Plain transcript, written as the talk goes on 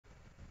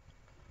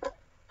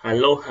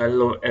Hello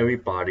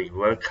everybody.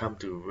 Welcome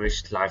to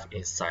Rich Life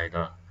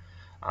Insider.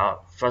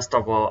 First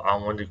of all, I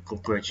want to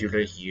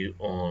congratulate you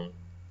on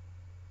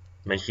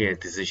making a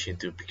decision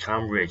to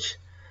become rich.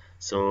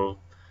 So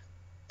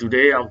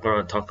today I'm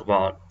going to talk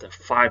about the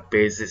five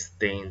basic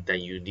things that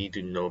you need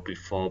to know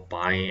before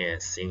buying a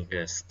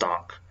single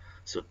stock.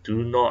 So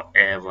do not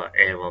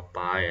ever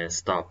buy a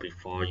stock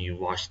before you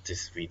watch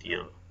this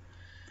video.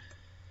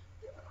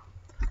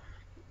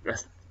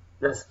 Let's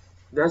let's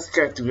let's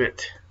get to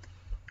it.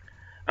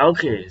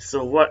 Okay,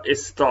 so what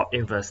is stock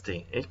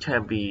investing? It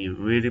can be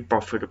really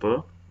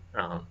profitable,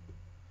 um,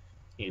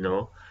 you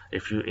know,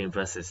 if you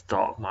invest in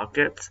stock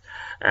markets.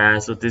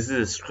 And so this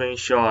is a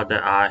screenshot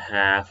that I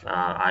have.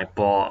 I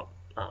bought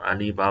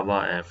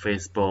Alibaba and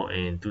Facebook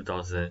in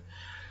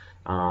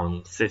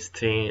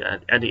 2016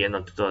 at the end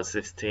of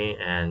 2016,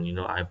 and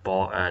I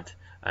bought at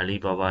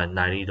Alibaba at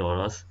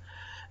 $90,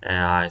 and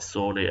I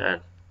sold it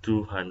at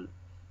 200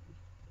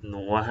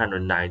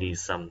 190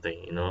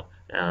 something,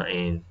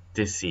 in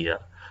this year.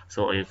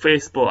 So in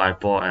Facebook, I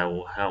bought at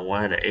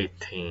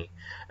 118.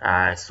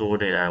 I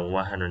sold it at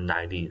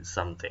 190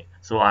 something.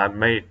 So I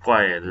made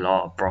quite a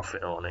lot of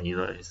profit on it.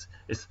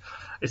 It's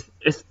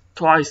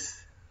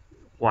twice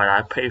what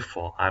I paid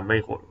for. I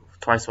made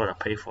twice what I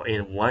paid for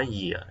in 1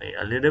 year,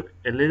 a little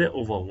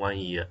over 1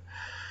 year.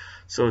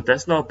 So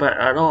that's not bad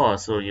at all.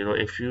 So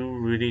if you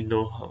really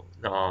know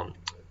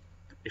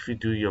if you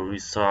do your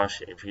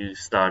research, if you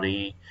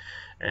study,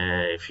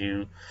 and if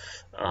you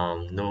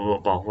know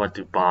about what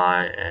to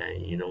buy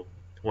and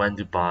when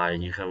to buy,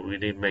 you can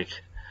really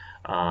make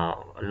a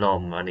lot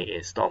of money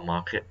in stock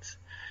markets.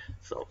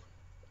 So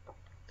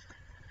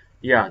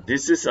yeah,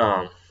 this is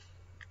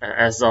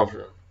as of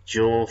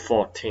June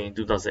 14,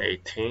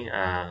 2018.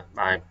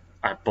 I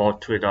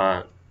bought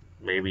Twitter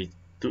maybe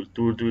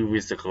 3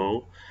 weeks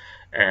ago,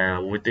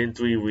 and within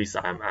 3 weeks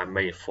I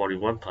made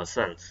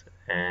 41%.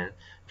 And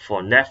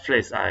for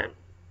Netflix,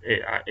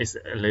 it's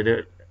a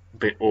little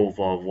bit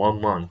over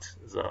 1 month,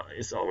 so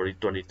it's already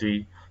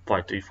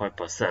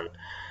 23.35%.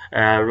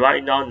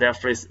 Right now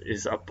Netflix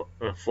is up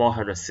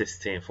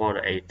 416,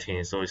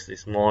 418, so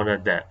it's more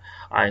than that.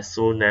 I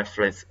sold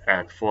Netflix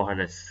at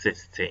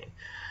 416,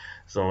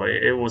 so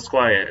it was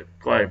quite a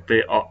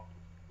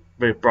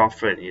big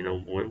profit,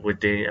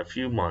 within a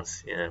few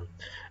months. Yeah.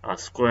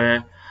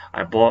 Square,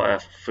 I bought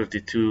at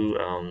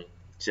 52,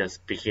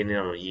 just beginning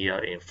of the year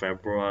in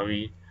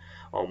February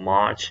or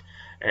March,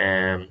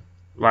 and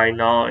right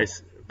now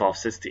it's about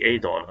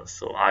 $68.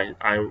 So I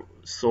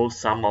sold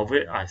some of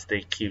it. I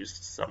still keep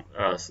some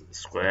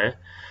Square.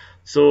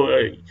 So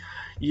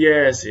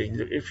yes,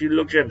 if you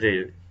look at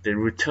the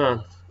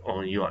return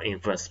on your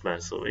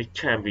investment, so it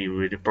can be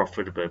really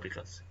profitable,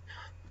 because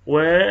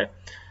where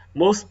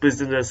most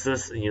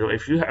businesses,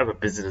 if you have a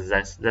business,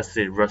 let's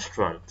say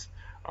restaurant,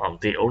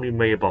 they only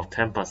make about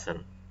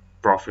 10%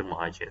 profit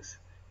margins.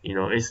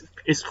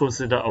 It's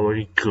considered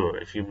already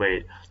good if you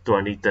made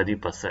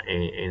 20-30%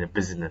 in a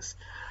business.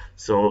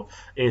 So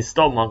in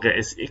stock market,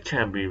 it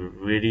can be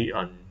really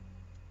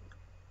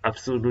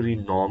absolutely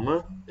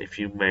normal if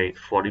you make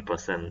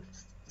 40%,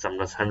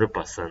 sometimes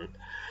 100%,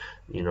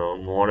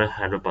 more than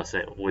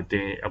 100%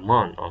 within a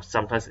month, or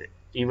sometimes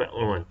even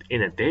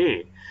in a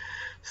day.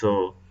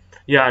 So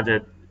yeah,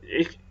 that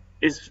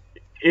it's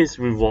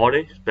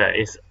rewarding, but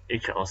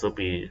it can also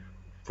be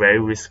very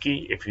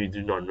risky if you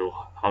do not know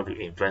how to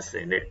invest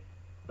in it.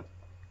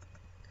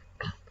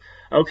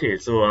 Okay,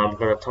 so I'm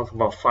gonna talk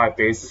about five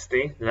basic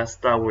things. Let's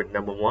start with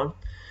number one.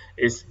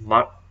 It's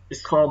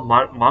called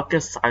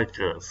market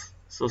cycles.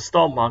 So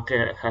stock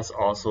market has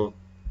also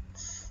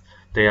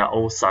their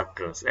own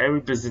cycles.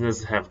 Every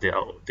business have their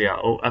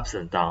own ups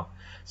and downs.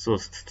 So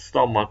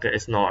stock market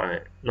is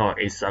not an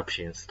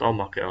exception. Stock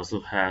market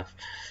also have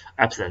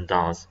ups and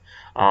downs.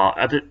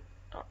 At the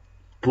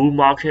bull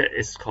market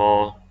is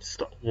called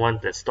when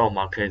the stock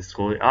market is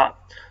going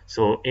up.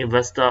 So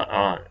investors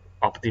are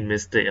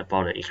optimistic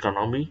about the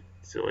economy.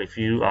 So if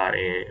you are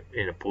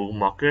in a bull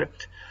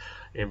market,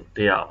 and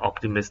they are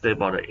optimistic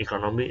about the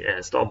economy,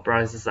 and stock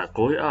prices are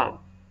going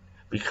up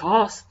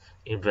because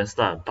investors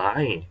are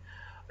buying.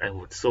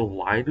 And so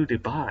why do they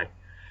buy?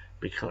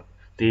 Because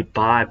they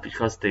buy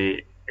because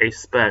they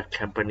expect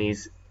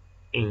companies'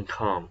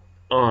 income,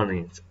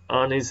 earnings.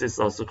 Earnings is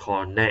also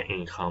called net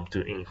income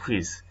to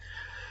increase.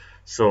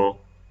 So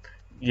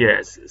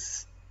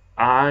yes,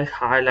 I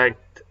highlight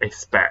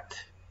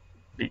expect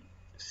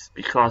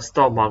because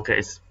stock market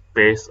is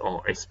based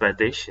on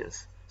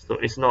expectations. So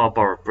it's not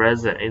about the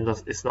present,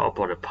 it's not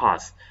about the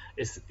past.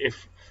 It's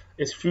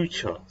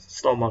future.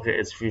 Stock market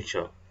is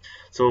future.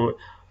 So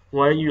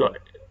when you are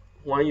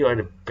in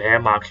a bear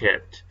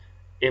market,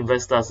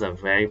 investors are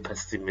very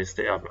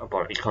pessimistic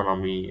about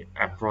economy,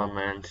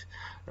 employment.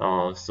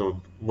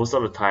 So most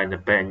of the time, the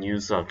bad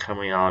news are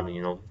coming out,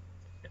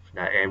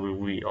 like every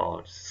week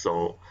or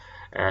so.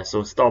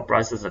 So stock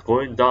prices are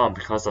going down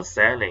because of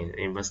selling.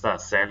 Investors are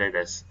selling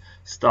their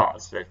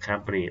stocks, the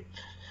company,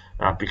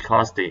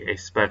 because they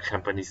expect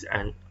companies'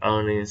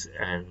 earnings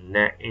and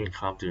net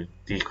income to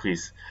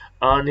decrease.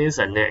 Earnings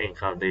and net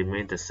income, they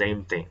mean the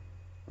same thing.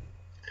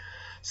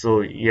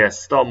 So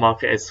yes, stock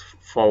market is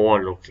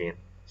forward looking.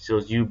 So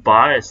you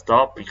buy a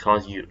stock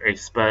because you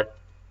expect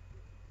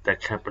the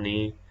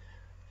company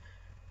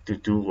to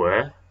do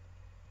well,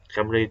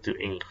 company to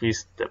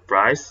increase the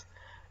price,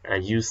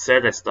 and you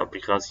sell the stock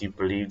because you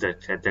believe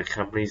that the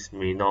companies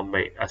may not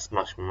make as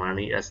much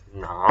money as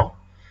now.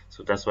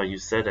 So that's why you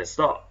sell the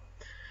stock.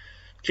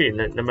 Okay,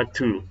 number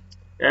two,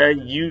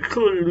 you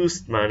could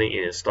lose money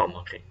in the stock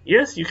market.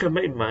 Yes, you can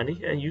make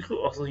money, and you could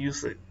also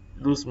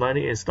lose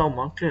money in stock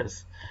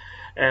markets.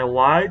 And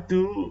why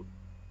do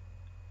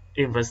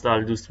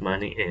investors lose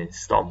money in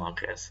stock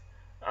markets?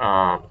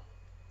 Um,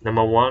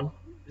 Number one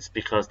is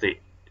because they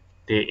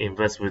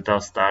invest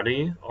without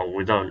studying or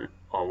without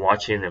or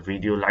watching a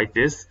video like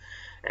this,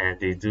 and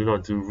they do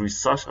not do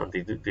research or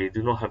they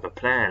do not have a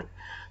plan,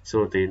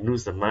 so they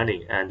lose the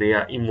money and they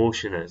are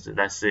emotional. So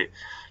let's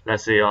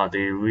say oh, they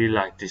really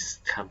like this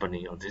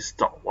company or this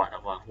stock,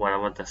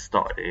 whatever the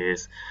stock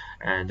is,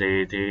 and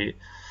they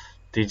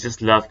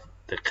just love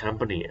the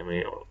company. I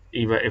mean,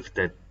 even if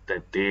the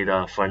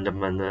data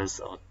fundamentals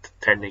or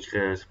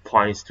technical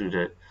points to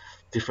the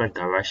different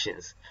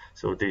directions,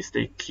 so they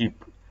still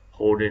keep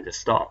holding the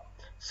stock.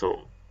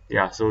 So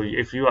yeah, so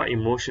if you are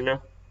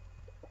emotional,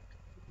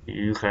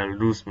 you can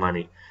lose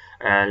money.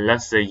 And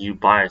let's say you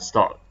buy a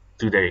stock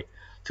today,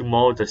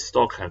 tomorrow the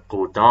stock can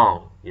go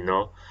down,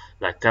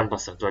 like 10%,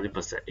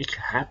 20%. It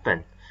can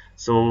happen.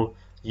 So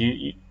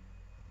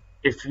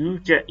if you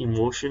get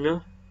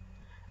emotional,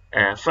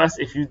 first,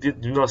 if you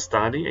do not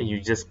study and you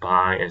just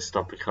buy a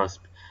stock because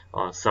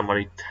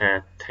somebody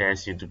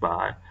tells you to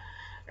buy,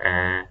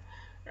 and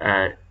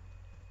uh,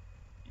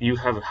 you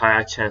have a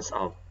higher chance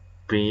of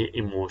being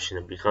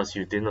emotional because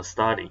you did not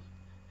study.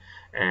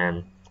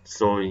 And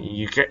so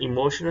you get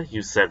emotional,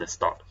 you sell the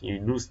stock, you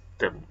lose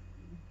the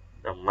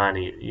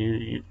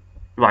money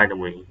right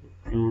away.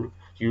 You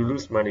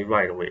lose money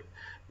right away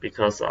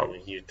because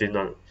you did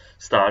not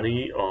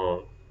study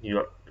or you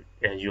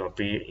are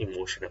being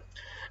emotional.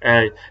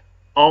 And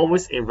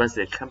always invest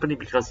in a company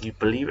because you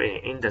believe in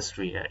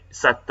industry,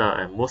 sector,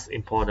 and most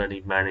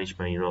importantly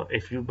management.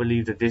 If you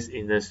believe that this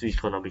industry is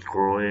going to be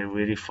growing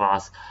really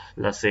fast,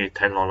 let's say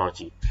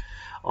technology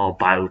or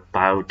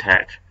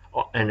biotech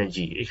or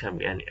energy, it can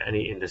be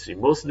any industry.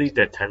 Mostly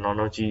the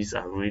technologies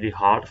are really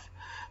hard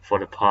for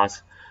the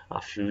past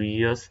few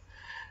years,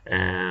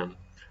 and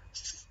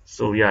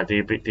so yeah,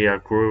 they are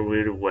growing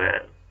really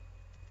well.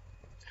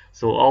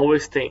 So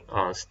always think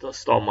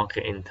stock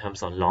market in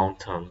terms of long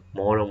term,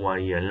 more than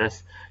 1 year.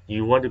 Unless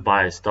you want to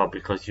buy a stock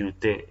because you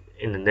think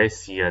in the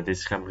next year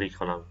this company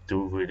gonna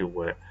do really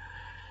well.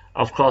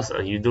 Of course,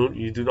 you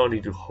do not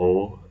need to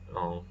hold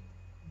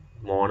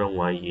more than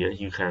 1 year.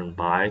 You can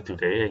buy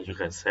today and you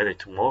can sell it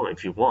tomorrow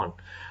if you want.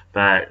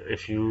 But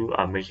if you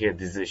are making a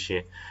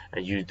decision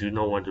and you do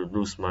not want to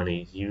lose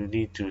money, you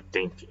need to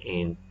think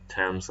in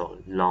terms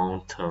of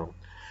long term.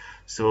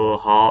 So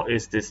how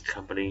is this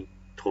company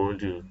going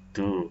to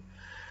do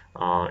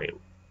uh,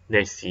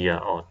 next year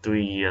or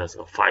 3 years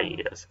or 5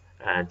 years?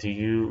 Do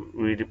you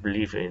really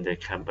believe in the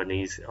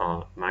company's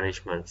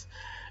management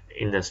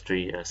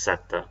industry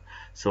sector?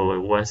 So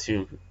once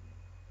you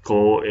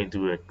go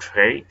into a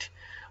trade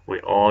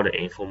with all the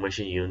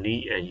information you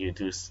need and you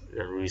do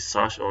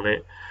research on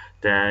it,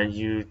 then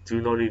you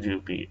do not need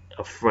to be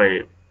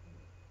afraid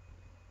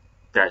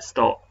that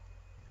stock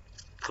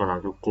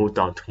gonna go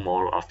down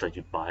tomorrow after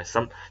you buy.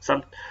 Some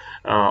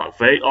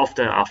very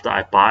often after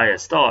I buy a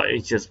stock,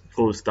 it just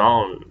goes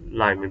down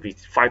like maybe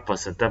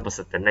 5%,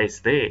 10% the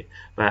next day.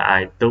 But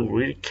I don't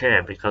really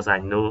care because I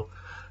know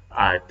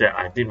that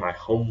I did my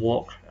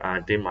homework, I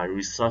did my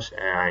research,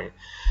 and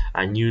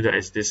I knew that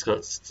this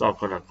stock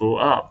gonna go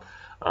up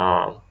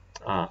uh,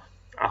 uh,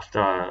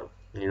 after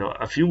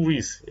a few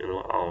weeks,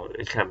 or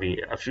it can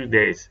be a few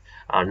days.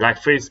 Like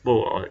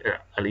Facebook or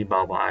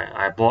Alibaba,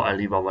 I bought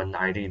Alibaba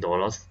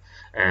 $90,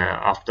 and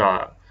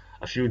after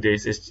a few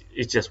days,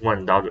 it just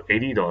went down to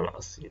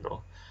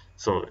 $80.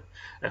 So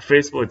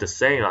Facebook is the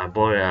same. I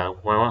bought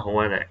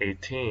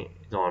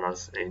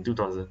 $118 in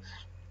 2000.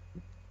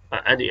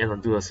 At the end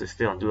of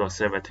 2016 or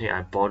 2017,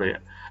 I bought it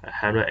at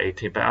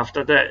 118. But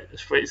after that,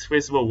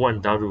 Facebook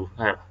went down to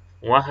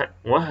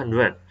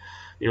 100,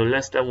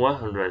 less than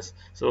 100.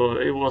 So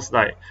it was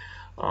like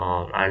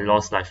I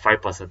lost like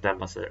 5%,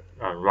 10%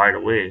 right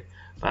away.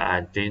 But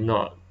I did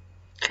not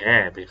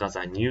care because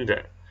I knew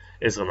that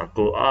it's gonna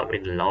go up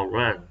in the long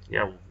run.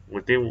 Yeah,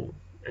 within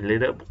a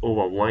little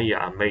over 1 year,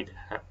 I made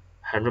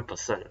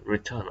 100%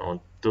 return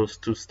on those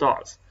two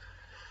stocks.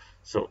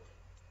 So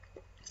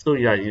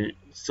yeah,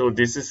 so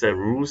this is the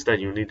rules that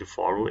you need to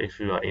follow if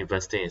you are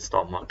investing in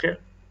stock market.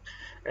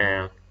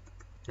 And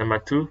number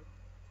two,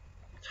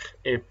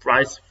 a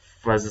price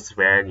versus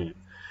value.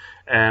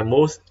 And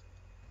most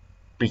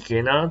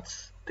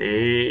beginners,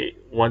 they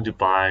want to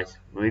buy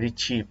really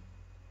cheap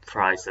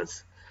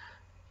prices,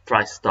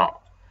 price stock.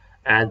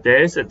 And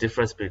there is a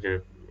difference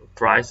between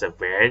price and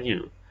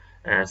value.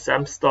 And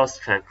some stocks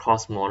can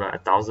cost more than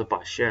 1,000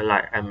 per share,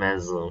 like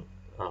Amazon,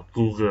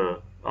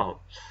 Google,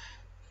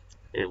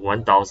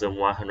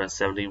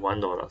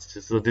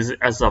 $1,171. So this is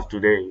as of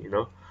today.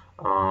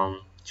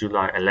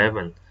 July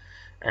 11,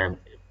 and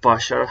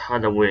Berkshire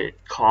Hathaway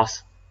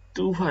cost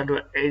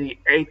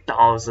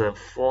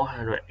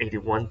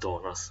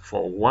 $288,481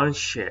 for one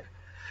share.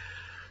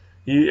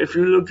 If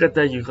you look at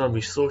that, you're gonna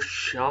be so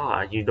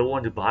shocked. You don't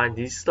want to buy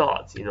these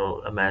stocks,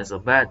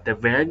 Amazon. But the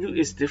value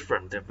is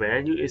different. The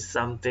value is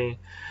something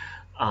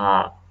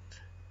uh,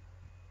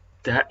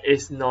 that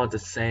is not the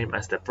same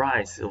as the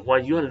price.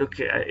 What you are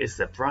looking at is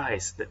the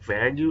price. The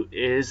value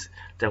is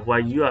that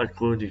what you are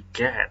going to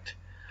get.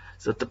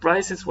 So the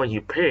price is what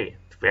you pay.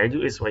 The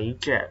value is what you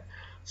get.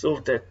 So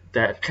the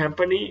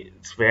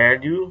company's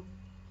value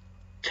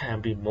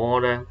can be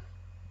more than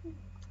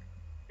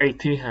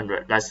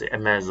 1800. Let's say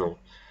Amazon.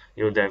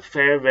 The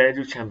fair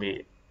value can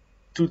be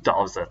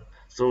 2000.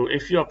 So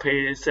if you are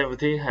paying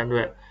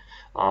 1700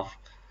 of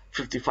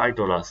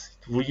 $55,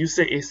 will you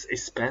say it's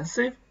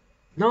expensive?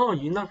 No,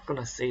 you're not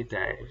gonna say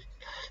that.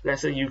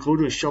 Let's say you go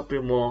to a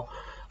shopping mall,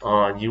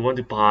 you want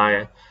to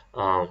buy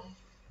an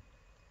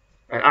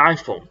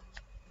iPhone.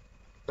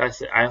 That's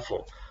the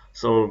iPhone.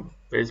 So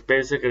it's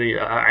basically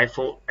an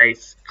iPhone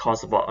 8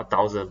 costs about a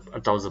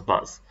thousand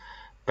bucks.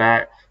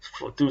 But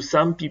to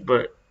some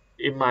people,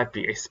 it might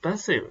be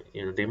expensive.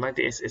 They might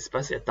be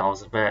expensive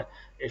 1,000. But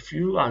if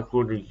you are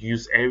going to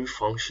use every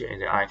function in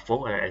the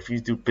iPhone, and if you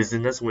do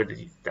business with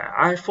the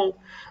iPhone,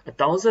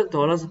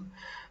 $1,000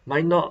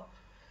 might not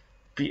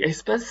be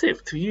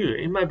expensive to you.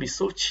 It might be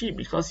so cheap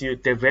because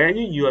the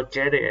value you are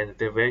getting and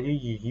the value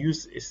you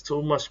use is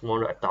so much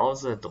more than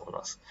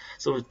 $1,000.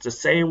 So it's the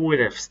same with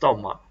the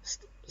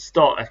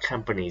stock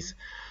companies.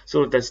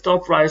 So the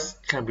stock price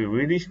can be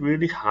really,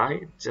 really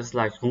high, just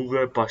like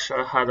Google,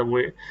 Berkshire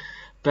Hathaway,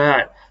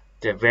 but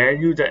the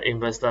value that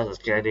investors are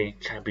getting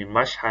can be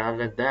much higher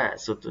than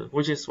that. So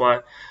which is why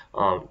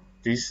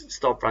these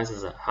stock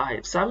prices are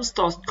high. Some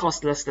stocks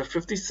cost less than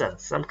 50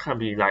 cents. Some can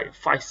be like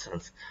 5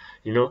 cents.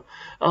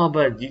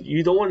 But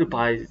you don't want to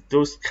buy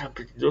those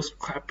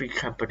crappy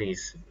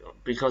companies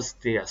because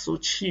they are so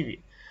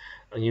cheap.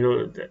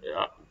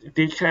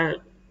 They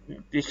can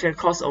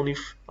cost only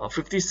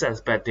 50 cents,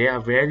 but their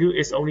value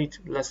is only,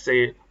 let's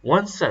say,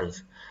 1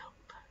 cent.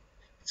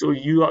 So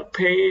you are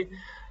paying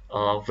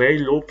very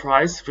low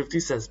price, 50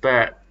 cents,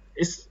 but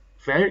it's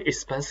very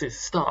expensive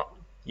stock.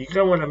 You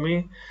get what I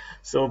mean?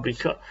 So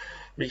because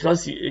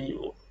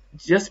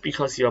just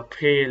because you're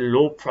paying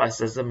low price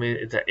doesn't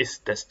mean that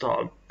the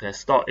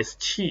stock is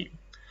cheap.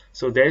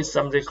 So there is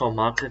something called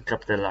market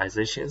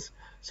capitalizations.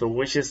 So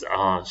which is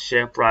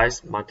share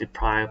price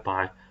multiplied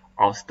by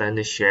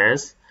outstanding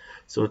shares.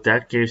 So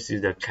that gives you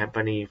the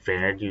company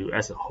value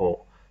as a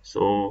whole.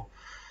 So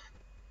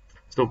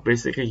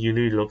basically you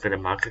need to look at the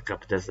market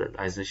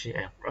capitalization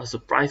and also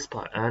price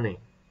per earning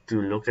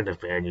to look at the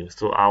value.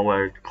 So I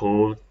will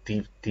go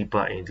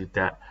deeper into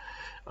that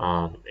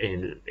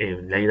in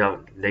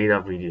later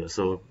video.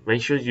 So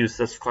make sure you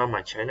subscribe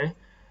my channel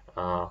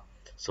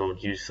so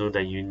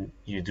that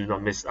you do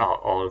not miss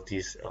out all of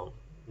these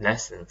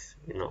lessons.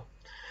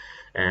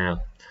 And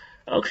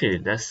okay,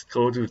 let's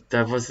go to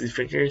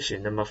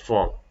diversification number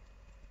 4.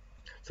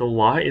 So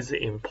why is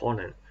it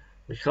important?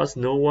 Because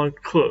no one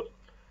could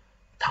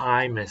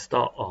time a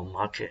stock or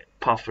market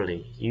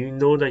perfectly. You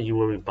know that you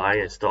will buy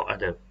a stock at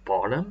the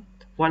bottom.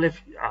 What if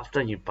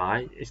after you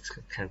buy it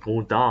can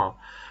go down?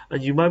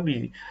 And you might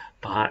be,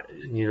 but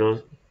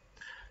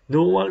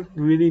no one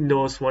really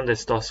knows when the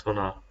stock's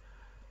gonna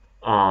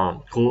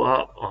go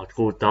up or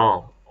go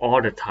down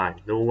all the time.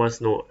 No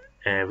one's know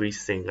every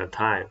single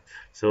time.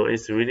 So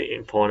it's really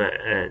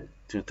important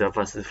to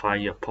diversify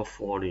your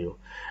portfolio.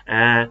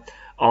 And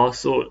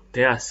also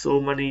there are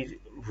so many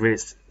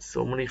risks,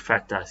 so many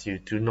factors you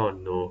do not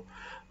know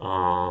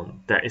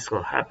that is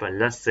going to happen.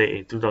 Let's say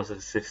in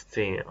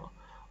 2016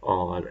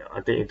 or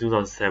I think in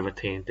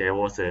 2017 there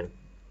was a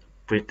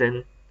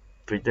Britain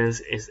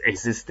is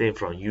existing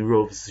from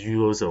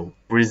Eurozone,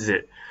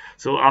 Brexit.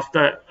 So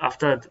after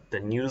the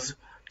news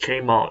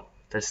came out,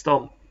 the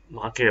stock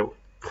market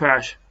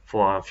crashed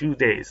for a few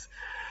days.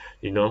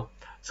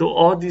 So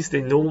all these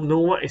things, no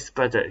one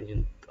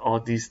expected all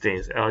these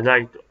things.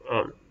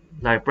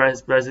 Like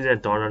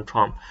President Donald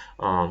Trump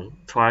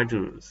tried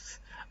to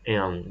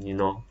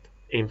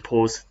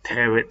impose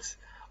tariffs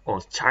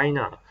on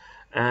China,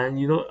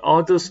 and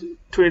all those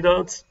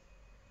traders,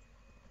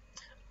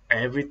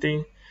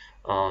 everything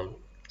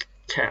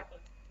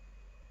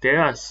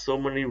there are so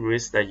many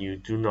risks that you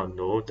do not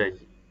know that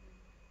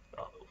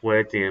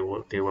where they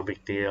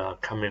are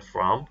coming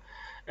from.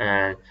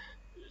 And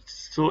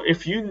so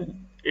if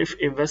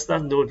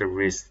investors know the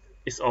risk,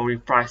 it's already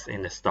priced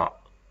in the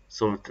stock.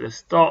 So the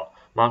stock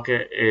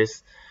market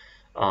is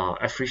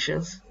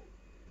efficient,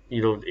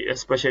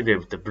 especially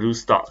the blue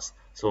stocks.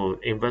 So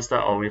investors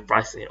already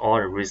price in all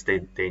the risks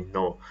they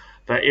know.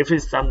 But if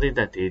it's something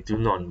that they do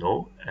not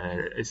know,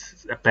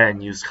 it's a bad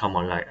news come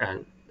on, like a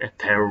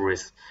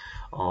terrorist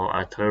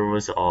or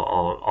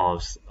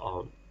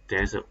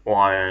there's an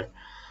oil,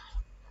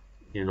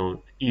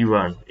 Iran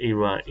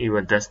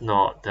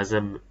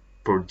doesn't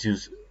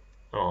produce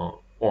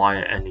oil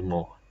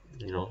anymore,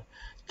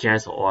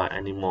 gas or oil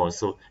anymore.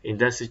 So in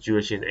that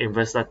situation,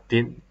 investor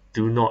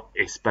do not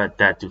expect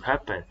that to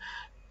happen.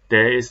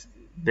 There is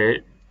there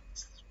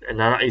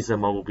Another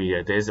example would be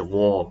that there's a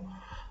war.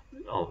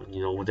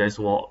 There's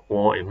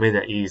war in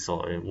Middle East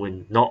or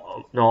in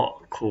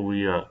North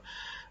Korea.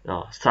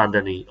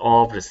 Suddenly,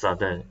 all of a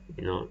sudden,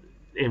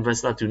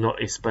 investors do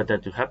not expect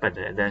that to happen,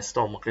 and then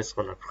stock market is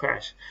gonna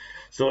crash.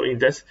 So in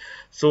this,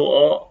 so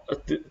all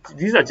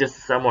these are just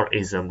some more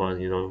examples.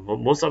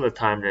 Most of the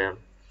time, then,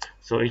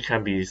 so it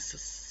can be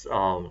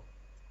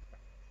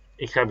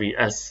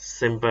as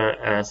simple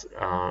as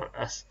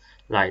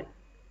like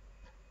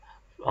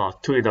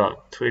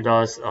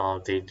Twitter's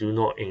they do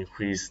not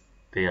increase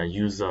their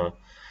user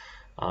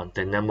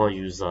the number of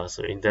users.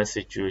 So in that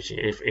situation,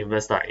 if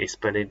investors are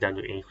expecting them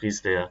to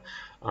increase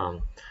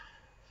um,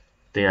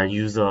 their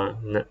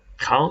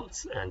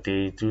counts and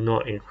they do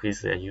not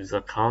increase their user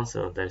counts,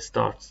 so their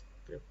stocks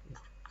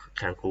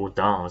can go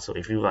down. So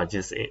if you are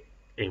just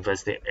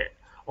investing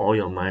all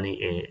your money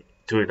in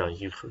Twitter,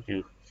 you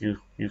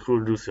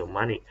could lose your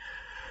money.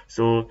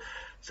 So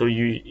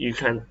you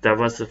can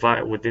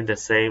diversify within the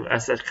same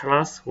asset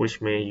class, which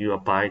means you are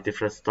buying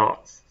different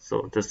stocks.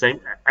 So the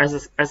same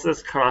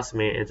asset class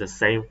means the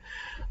same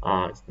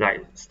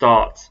like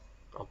stocks,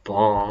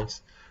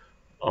 bonds,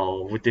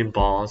 or within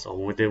bonds, or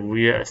within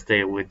real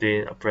estate,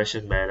 within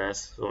precious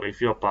metals. So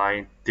if you're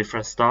buying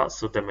different stocks,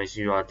 so that means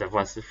you are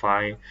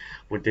diversifying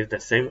within the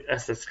same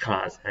asset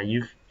class, and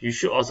you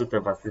should also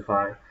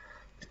diversify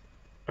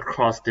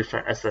across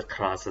different asset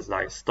classes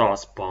like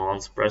stocks,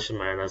 bonds, precious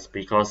metals,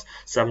 because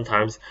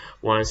sometimes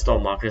when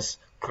stock markets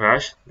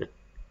crash, the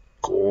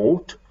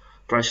gold,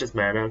 precious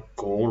metal,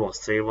 gold or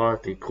silver,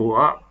 they go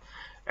up.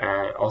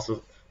 And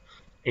also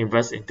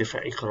invest in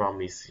different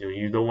economies.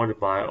 You don't want to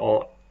buy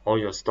all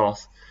your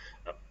stocks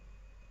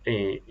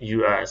in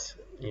US,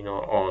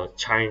 or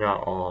China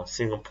or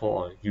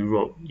Singapore or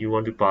Europe. You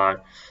want to buy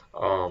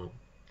um,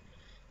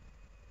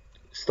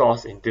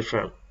 stocks in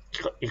different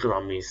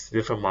economies,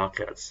 different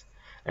markets.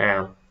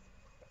 And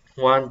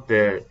when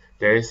there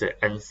is an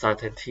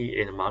uncertainty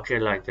in the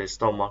market, like the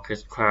stock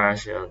market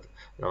crash and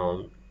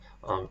um,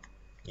 um,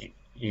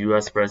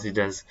 U.S.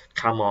 presidents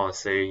come out and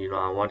say,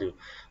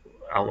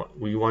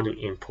 we want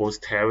to impose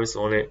tariffs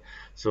on it.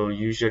 So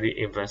usually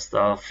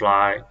investors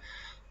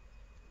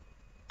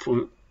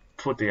put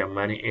put their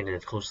money in a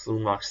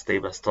consumer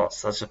stable stocks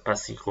such as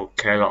PepsiCo,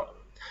 Kellogg.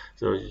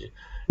 So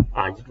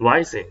are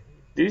rising.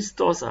 These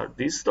stocks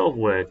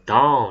were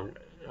down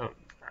a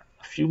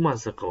few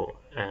months ago,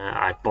 and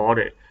I bought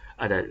it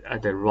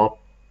at the rock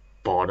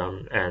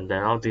bottom, and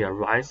then now they are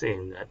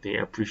rising. They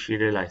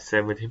appreciated like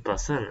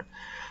 17%.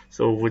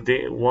 So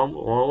within one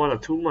or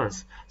 2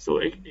 months, so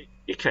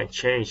it can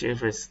change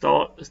if a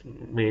stock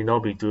may not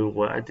be doing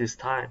well at this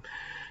time,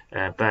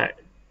 but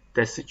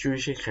the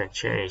situation can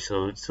change.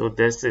 So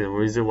that's the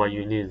reason why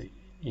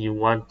you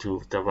want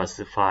to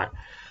diversify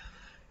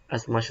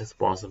as much as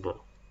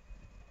possible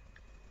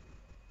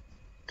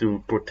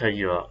to protect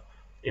your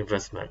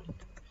investment.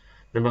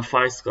 Number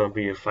five is going to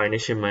be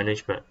financial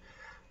management.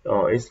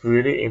 It's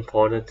really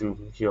important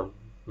to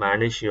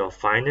manage your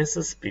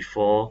finances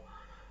before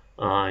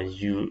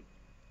you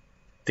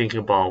think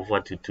about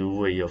what to do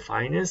with your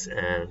finance.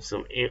 And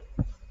so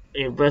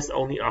invest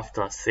only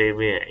after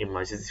saving an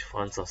emergency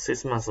funds of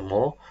 6 months or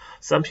more.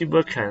 Some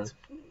people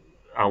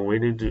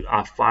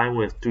are fine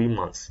with 3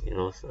 months.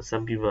 So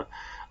some people,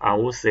 I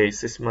would say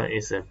 6 months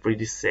is a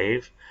pretty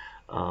safe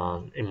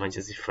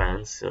emergency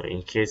funds. So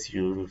in case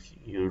you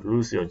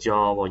lose your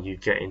job, or you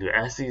get into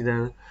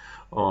accident,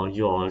 or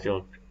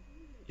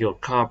your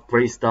car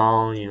breaks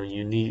down,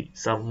 you need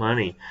some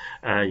money.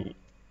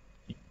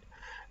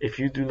 If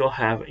you do not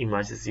have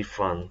emergency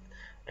fund,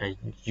 and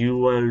you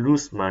will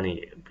lose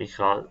money,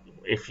 because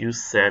if you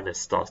sell the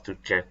stocks to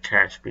get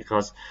cash,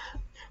 because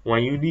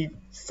when you need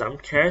some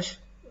cash,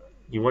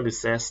 you want to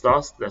sell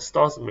stocks,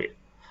 the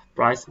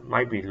price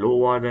might be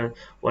lower than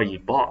what you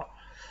bought.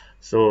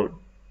 So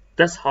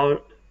that's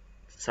how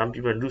some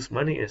people lose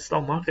money in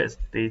stock markets.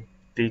 They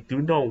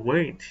do not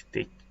wait.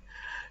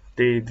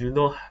 They do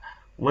not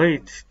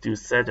wait to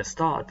sell the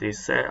stock. They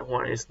sell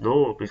when it's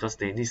low because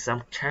they need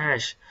some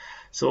cash.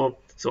 So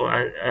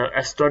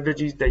a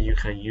strategy that you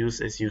can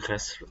use is you can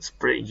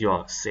spread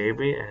your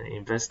saving and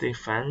investing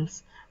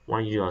funds.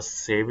 When you are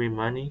saving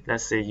money,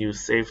 let's say you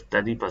save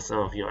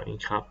 30% of your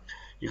income,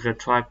 you can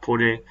try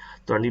putting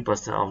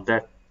 20% of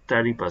that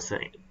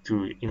 30%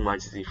 to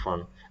emergency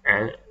fund,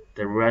 and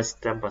the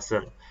rest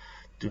 10%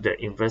 to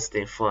the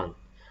investing fund.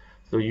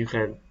 So you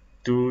can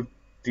do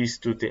these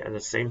two things at the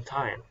same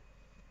time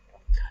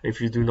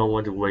if you do not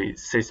want to wait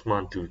 6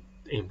 months to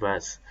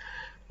invest.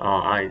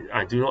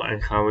 I do not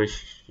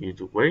encourage you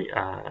to wait.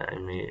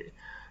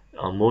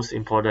 Most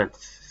important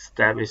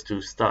step is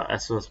to start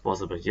as soon as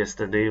possible.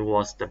 Yesterday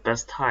was the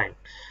best time,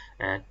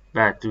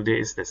 but today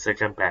is the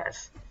second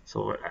best.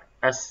 So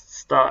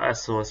start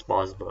as soon as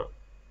possible.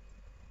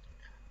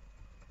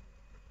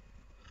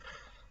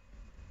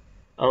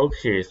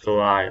 Okay, so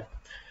I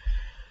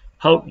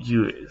hope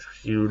you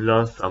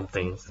learn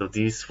something. So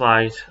these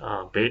five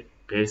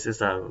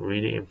bases are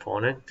really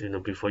important,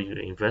 before you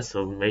invest.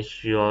 So make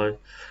sure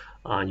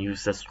you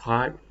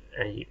subscribe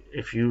And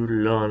if you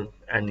learn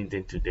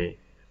anything today,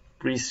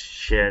 please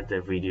share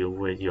the video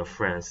with your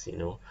friends,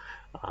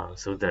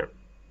 so that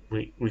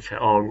we can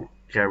all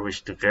get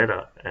rich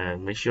together.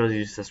 And make sure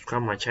you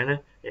subscribe my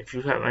channel. If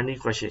you have any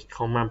questions,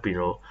 comment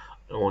below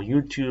on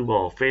YouTube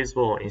or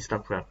Facebook or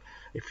Instagram.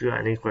 If you have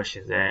any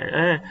questions,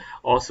 and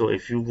also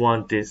if you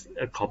want this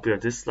a copy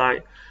of this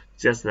slide,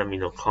 just let me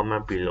know,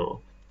 comment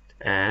below,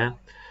 and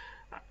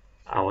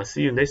I will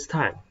see you next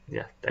time.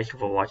 Yeah, thank you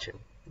for watching.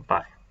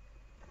 Bye.